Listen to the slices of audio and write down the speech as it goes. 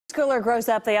Schooler grows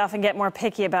up, they often get more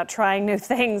picky about trying new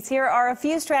things. Here are a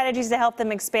few strategies to help them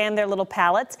expand their little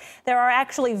palates. There are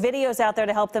actually videos out there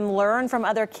to help them learn from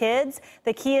other kids.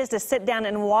 The key is to sit down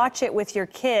and watch it with your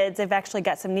kids. They've actually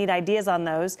got some neat ideas on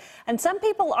those. And some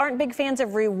people aren't big fans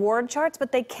of reward charts,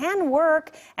 but they can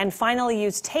work. And finally,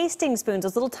 use tasting spoons,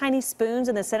 those little tiny spoons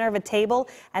in the center of a table,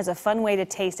 as a fun way to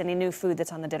taste any new food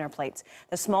that's on the dinner plates.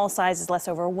 The small size is less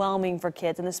overwhelming for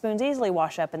kids, and the spoons easily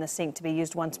wash up in the sink to be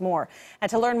used once more. And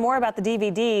to learn more about the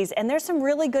DVDs, and there's some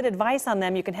really good advice on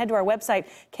them, you can head to our website,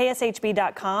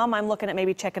 KSHB.com. I'm looking at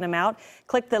maybe checking them out.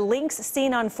 Click the links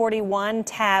seen on 41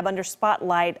 tab under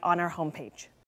Spotlight on our homepage.